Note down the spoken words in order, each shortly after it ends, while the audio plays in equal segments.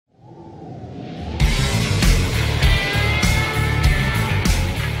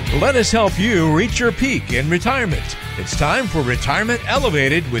Let us help you reach your peak in retirement. It's time for Retirement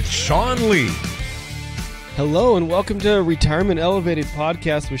Elevated with Sean Lee. Hello and welcome to Retirement Elevated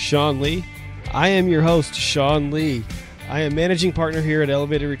Podcast with Sean Lee. I am your host, Sean Lee. I am managing partner here at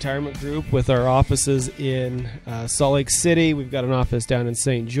Elevated Retirement Group with our offices in Salt Lake City. We've got an office down in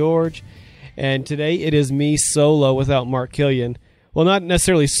St. George. And today it is me solo without Mark Killian. Well, not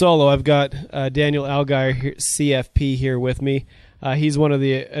necessarily solo. I've got Daniel Allgaier, CFP, here with me. He's one of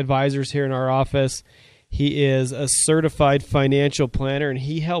the advisors here in our office. He is a certified financial planner, and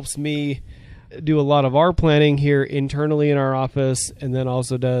he helps me do a lot of our planning here internally in our office, and then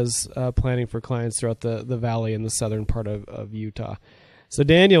also does planning for clients throughout the valley in the southern part of Utah. So,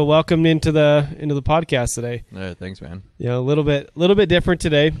 Daniel, welcome into the podcast today. Thanks, man. Yeah, a little bit different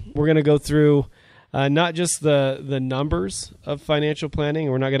today. We're going to go through not just the numbers of financial planning.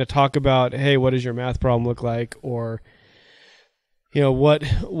 We're not going to talk about, hey, what does your math problem look like, or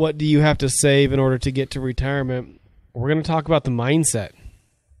what do you have to save in order to get to retirement? We're going to talk about the mindset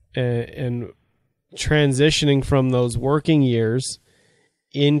and transitioning from those working years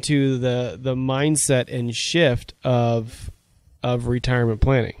into the mindset and shift of retirement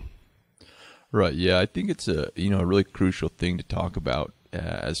planning. Right. Yeah, I think it's a really crucial thing to talk about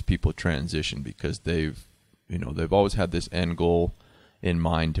as people transition, because they've always had this end goal in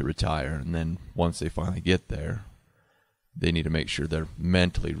mind to retire, and then once they finally get there, they need to make sure they're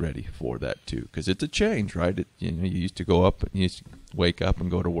mentally ready for that too, because it's a change, right? You used to go up, you used to wake up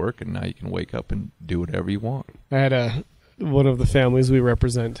and go to work, and now you can wake up and do whatever you want. I had one of the families we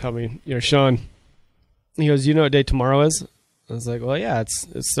represent tell me, Sean, he goes, you know what day tomorrow is? I was like, well, yeah,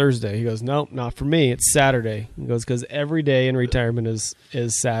 it's Thursday. He goes, nope, not for me. It's Saturday. He goes, because every day in retirement is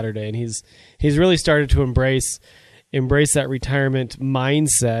Saturday, and he's really started to embrace that retirement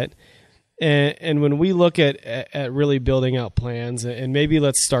mindset. And when we look at really building out plans, and maybe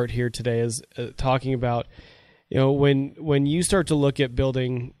let's start here today as talking about, when you start to look at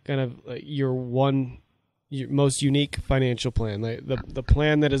building kind of your most unique financial plan, like the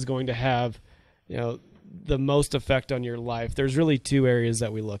plan that is going to have, the most effect on your life, there's really two areas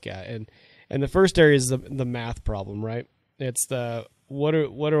that we look at. And the first area is the math problem, right? It's what's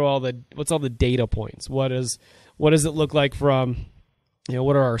all the data points? What does it look like from,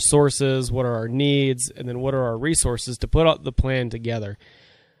 what are our sources, what are our needs, and then what are our resources to put out the plan together?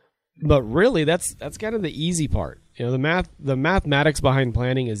 But really, that's kind of the easy part. The mathematics behind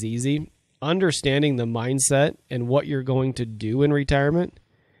planning is easy. Understanding the mindset and what you're going to do in retirement,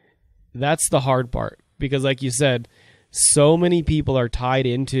 that's the hard part. Because like you said, so many people are tied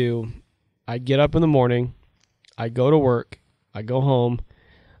into, I get up in the morning, I go to work, I go home,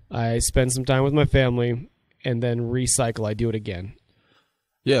 I spend some time with my family, and then recycle, I do it again.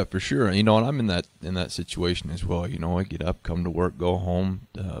 Yeah, for sure. And I'm in that situation as well. I get up, come to work, go home,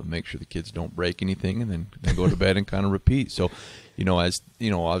 make sure the kids don't break anything, and then go to bed and kind of repeat. So,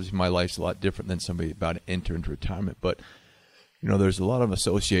 obviously my life's a lot different than somebody about to enter into retirement. But, there's a lot of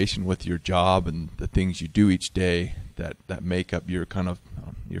association with your job and the things you do each day that make up your kind of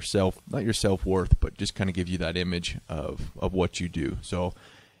yourself, not your self-worth, but just kind of give you that image of what you do. So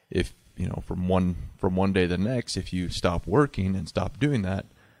if from one day to the next, if you stop working and stop doing that,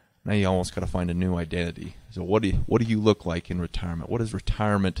 now you almost got to find a new identity. So what do you look like in retirement? What does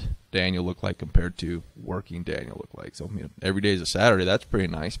retirement Daniel look like compared to working Daniel look like? So every day is a Saturday. That's pretty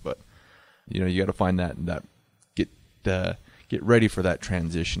nice, but you got to find that get ready for that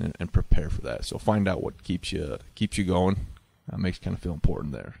transition and prepare for that. So find out what keeps you going. Makes you kind of feel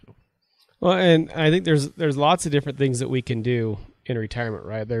important there. So. Well, and I think there's lots of different things that we can do in retirement,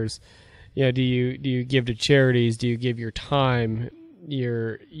 right? There's do you give to charities? Do you give your time,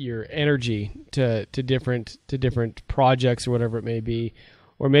 your energy to different projects or whatever it may be?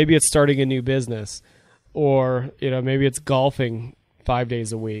 Or maybe it's starting a new business, or maybe it's golfing 5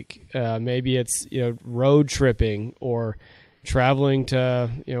 days a week. Maybe it's road tripping or traveling to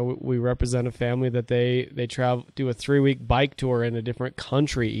we represent a family that they travel, do a 3-week bike tour in a different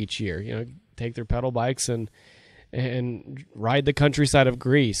country each year. Take their pedal bikes and ride the countryside of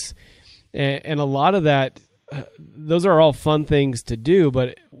Greece. And a lot of that, those are all fun things to do,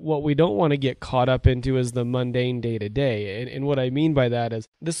 but what we don't want to get caught up into is the mundane day-to-day. And what I mean by that is,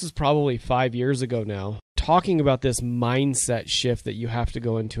 this was probably 5 years ago now, talking about this mindset shift that you have to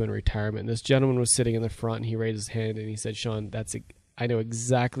go into in retirement. This gentleman was sitting in the front, and he raised his hand, and he said, Sean, I know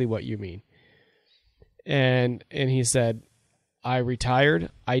exactly what you mean. And he said, I retired,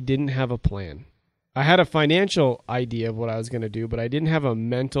 I didn't have a plan. I had a financial idea of what I was going to do, but I didn't have a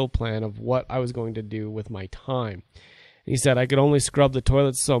mental plan of what I was going to do with my time. He said, I could only scrub the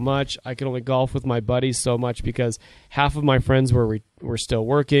toilets so much. I could only golf with my buddies so much because half of my friends were still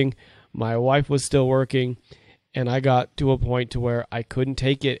working. My wife was still working. And I got to a point to where I couldn't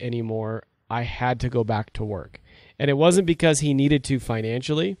take it anymore. I had to go back to work. And it wasn't because he needed to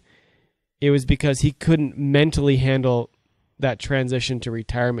financially. It was because he couldn't mentally handle that transition to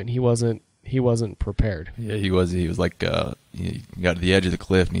retirement. He wasn't prepared. Yeah, he was like he got to the edge of the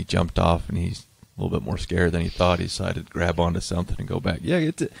cliff and he jumped off, and he's a little bit more scared than he thought. He decided to grab onto something and go back. Yeah,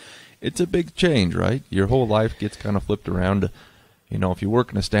 it's a big change, right? Your whole life gets kind of flipped around. If you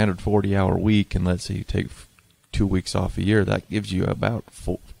work in a standard 40-hour week, and let's say you take 2 weeks off a year, that gives you about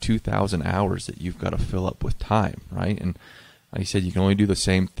 2,000 hours that you've got to fill up with time, right? And like I said, you can only do the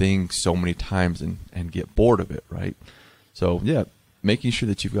same thing so many times and get bored of it, right? So yeah, making sure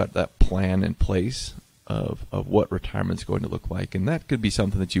that you've got that plan in place of what retirement's going to look like. And that could be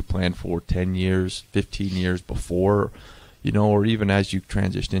something that you plan for 10 years, 15 years before, or even as you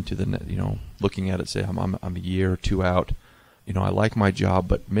transition into the, looking at it, say I'm a year or two out, I like my job,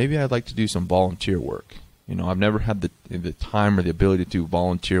 but maybe I'd like to do some volunteer work. I've never had the time or the ability to do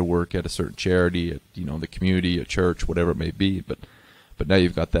volunteer work at a certain charity, at, the community, a church, whatever it may be. But now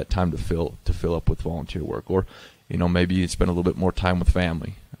you've got that time to fill up with volunteer work. Or, maybe you spend a little bit more time with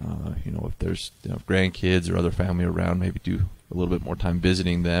family. If there's grandkids or other family around, maybe do a little bit more time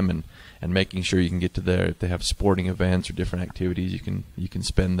visiting them and making sure you can get to there. If they have sporting events or different activities, you can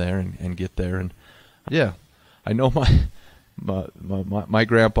spend there and get there. And yeah, I know my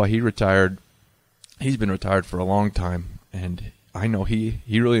grandpa, he retired. He's been retired for a long time, and I know he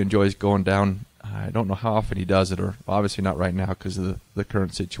really enjoys going down. I don't know how often he does it, or obviously not right now because of the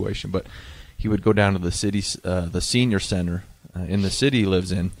current situation, but he would go down to the the senior center in the city he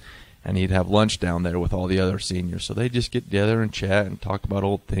lives in, and he'd have lunch down there with all the other seniors. So they just get together and chat and talk about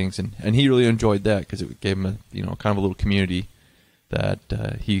old things, and he really enjoyed that because it gave him a kind of a little community that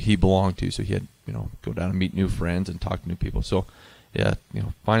he belonged to. So he had go down and meet new friends and talk to new people. So yeah,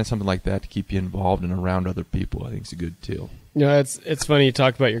 finding something like that to keep you involved and around other people, I think is a good deal. It's funny you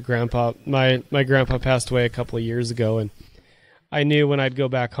talk about your grandpa. My grandpa passed away a couple of years ago, and I knew when I'd go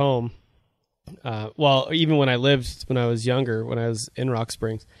back home, even when I was younger, when I was in Rock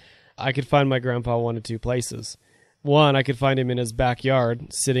Springs, I could find my grandpa one of two places. One, I could find him in his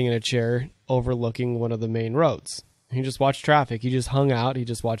backyard, sitting in a chair overlooking one of the main roads. He just watched traffic. He just hung out. He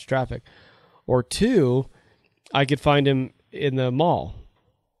just watched traffic. Or two, I could find him in the mall.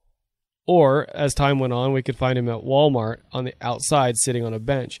 Or, as time went on, we could find him at Walmart on the outside sitting on a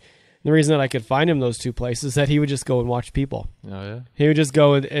bench. And the reason that I could find him those two places is that he would just go and watch people. Oh, yeah? He would just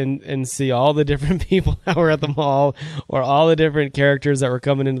go and see all the different people that were at the mall, or all the different characters that were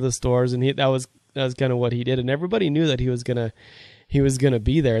coming into the stores, and that was kind of what he did. And everybody knew that he was gonna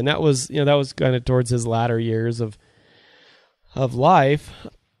be there. And that was kind of towards his latter years of life.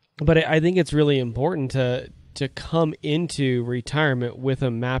 But I think it's really important to come into retirement with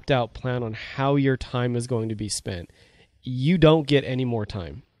a mapped out plan on how your time is going to be spent. You don't get any more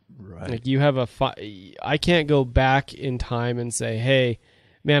time. Right. Like you have I can't go back in time and say, hey,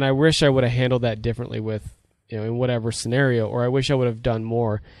 man, I wish I would have handled that differently with, in whatever scenario, or I wish I would have done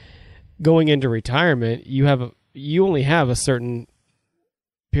more. Going into retirement, you only have a certain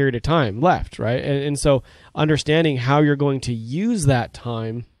period of time left, right? And so understanding how you're going to use that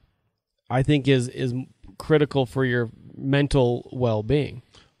time, I think is critical for your mental well-being.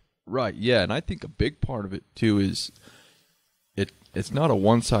 Right. Yeah, and I think a big part of it too is it's not a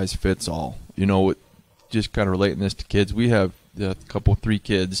one-size-fits-all. Just kind of relating this to kids, we have a couple, 3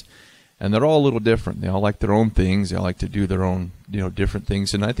 kids, and they're all a little different. They all like their own things. They all like to do their own, different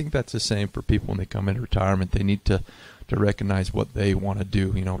things. And I think that's the same for people when they come into retirement. They need to recognize what they want to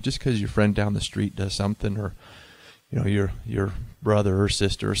do. Just because your friend down the street does something, or your brother or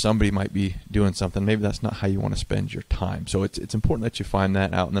sister or somebody might be doing something, maybe that's not how you want to spend your time. So it's important that you find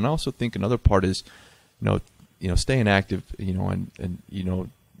that out. And then I also think another part is, staying active, and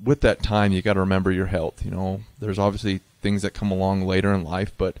with that time, you got to remember your health. There's obviously things that come along later in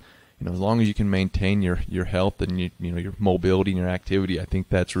life, but as long as you can maintain your health and your mobility and your activity, I think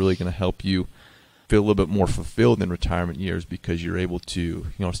that's really going to help you feel a little bit more fulfilled in retirement years, because you're able to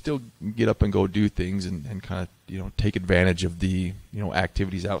still get up and go do things and kind of take advantage of the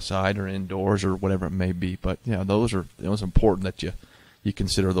activities outside or indoors or whatever it may be. But those are important that you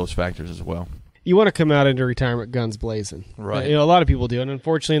consider those factors as well. You want to come out into retirement guns blazing, right? A lot of people do, and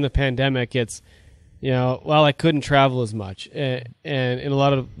unfortunately in the pandemic, it's I couldn't travel as much, and in a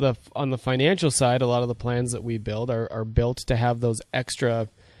lot of on the financial side, a lot of the plans that we build are built to have those extra,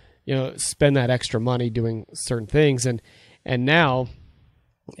 spend that extra money doing certain things, and now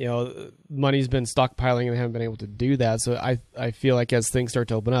money's been stockpiling and they haven't been able to do that. So I feel like as things start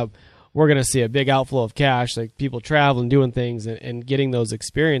to open up, we're going to see a big outflow of cash, like people traveling, doing things, and getting those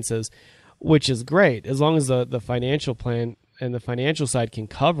experiences, which is great as long as the financial plan and the financial side can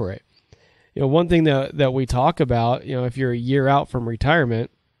cover it. One thing that we talk about, if you're a year out from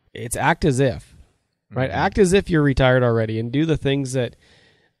retirement, it's act as if, right? Mm-hmm. Act as if you're retired already and do the things that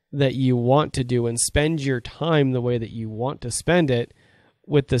you want to do and spend your time the way that you want to spend it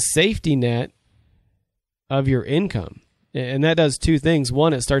with the safety net of your income. And that does two things.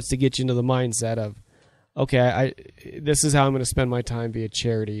 One, it starts to get you into the mindset of, okay, this is how I'm going to spend my time via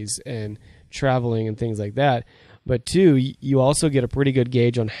charities and traveling and things like that. But two, you also get a pretty good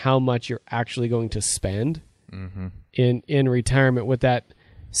gauge on how much you're actually going to spend in retirement with that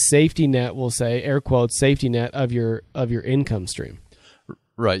safety net, we'll say, air quotes, safety net of your income stream.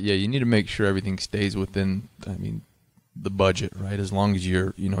 Right. Yeah. You need to make sure everything stays within, the budget, right? As long as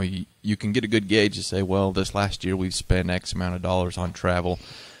you can get a good gauge to say, well, this last year we've spent X amount of dollars on travel,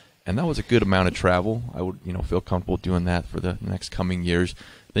 and that was a good amount of travel. I would, feel comfortable doing that for the next coming years.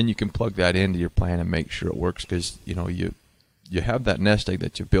 Then you can plug that into your plan and make sure it works because, you have that nest egg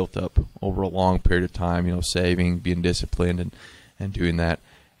that you built up over a long period of time, saving, being disciplined and doing that.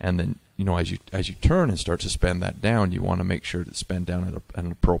 And then, as you turn and start to spend that down, you want to make sure to spend down at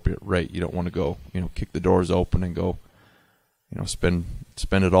an appropriate rate. You don't want to go, kick the doors open and go, spend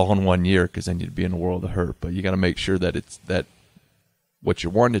it all in 1 year because then you'd be in a world of hurt. But you got to make sure that what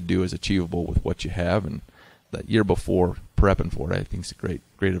you're wanting to do is achievable with what you have, and that year before prepping for it, I think is great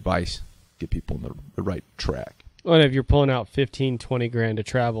advice. Get people on the right track. Well, if you're pulling out 15, 20 grand to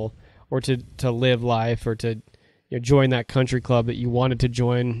travel or to live life or to join that country club that you wanted to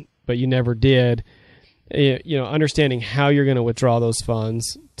join but you never did, understanding how you're going to withdraw those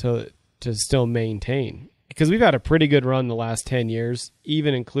funds to still maintain. Because we've had a pretty good run the last 10 years,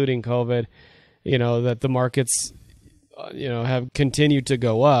 even including COVID, that the markets, have continued to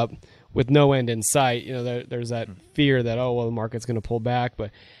go up with no end in sight. There's that fear that, the market's going to pull back.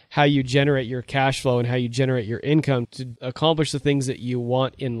 But how you generate your cash flow and how you generate your income to accomplish the things that you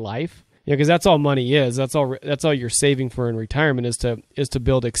want in life, because that's all money is. That's all you're saving for in retirement is to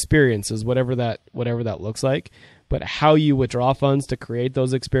build experiences, whatever that looks like. But how you withdraw funds to create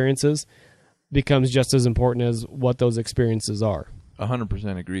those experiences becomes just as important as what those experiences are.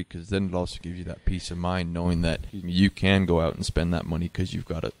 100% agree, because then it also gives you that peace of mind knowing that you can go out and spend that money because you've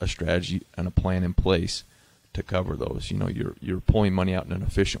got a strategy and a plan in place to cover those. You're pulling money out in an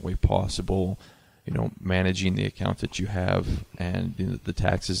efficient way possible, managing the accounts that you have and the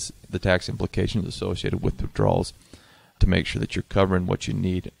tax implications associated with withdrawals to make sure that you're covering what you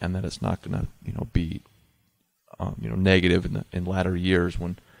need and that it's not going to be negative in latter years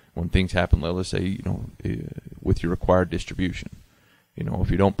when things happen, let's say, with your required distribution.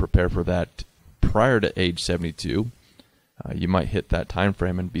 If you don't prepare for that prior to age 72, you might hit that time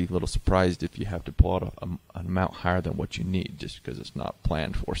frame and be a little surprised if you have to pull out an amount higher than what you need just because it's not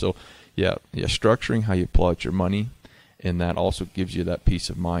planned for. So, structuring how you pull out your money, and that also gives you that peace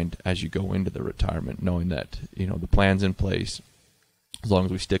of mind as you go into the retirement, knowing that, the plan's in place. As long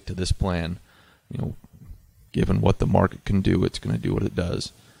as we stick to this plan, given what the market can do, it's going to do what it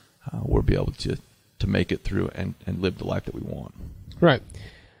does. We'll be able to make it through and live the life that we want. Right.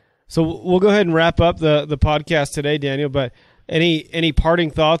 So we'll go ahead and wrap up the podcast today, Daniel. But any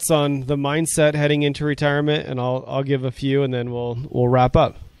parting thoughts on the mindset heading into retirement? And I'll give a few, and then we'll wrap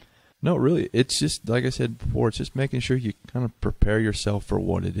up. No, really, it's just like I said before. It's just making sure you kind of prepare yourself for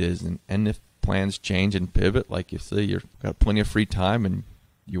what it is, and if plans change and pivot, like you say, you've got plenty of free time and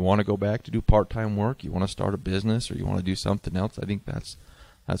you want to go back to do part-time work, you want to start a business, or you want to do something else. I think that's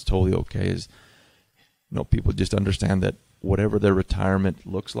totally okay. People just understand that whatever their retirement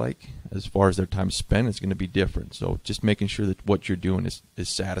looks like, as far as their time spent, is going to be different. So just making sure that what you're doing is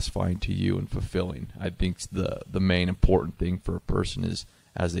satisfying to you and fulfilling. I think the main important thing for a person is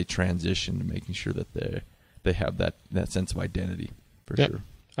as they transition to making sure that they have that sense of identity for sure.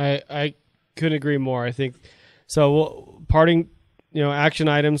 I couldn't agree more. I think so. Parting, action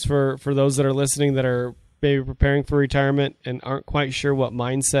items for those that are listening that are maybe preparing for retirement and aren't quite sure what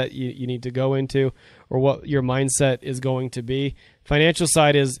mindset you need to go into or what your mindset is going to be. Financial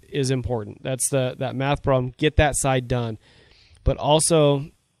side is important. That's that math problem. Get that side done. But also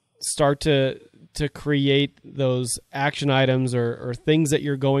start to create those action items or things that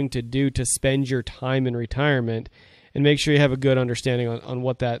you're going to do to spend your time in retirement, and make sure you have a good understanding on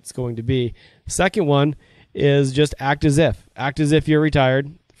what that's going to be. Second one is just act as if. Act as if you're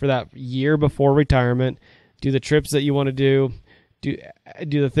retired for that year before retirement. Do the trips that you want to do. Do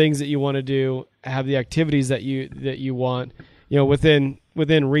the things that you want to do. Have the activities that you want. Within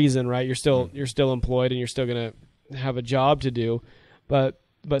within reason, right? You're still employed and you're still going to have a job to do, but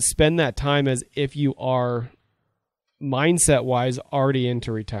spend that time as if you are mindset wise already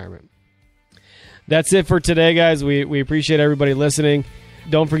into retirement. That's it for today, guys. We appreciate everybody listening.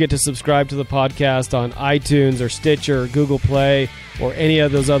 Don't forget to subscribe to the podcast on iTunes or Stitcher or Google Play or any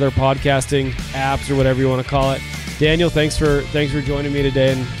of those other podcasting apps or whatever you want to call it. Daniel, thanks for joining me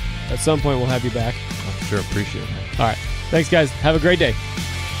today, and at some point we'll have you back. I sure appreciate it. All right. Thanks, guys. Have a great day.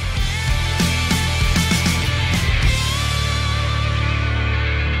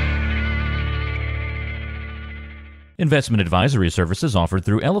 Investment advisory services offered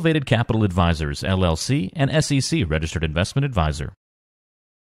through Elevated Capital Advisors, LLC, and SEC Registered Investment Advisor.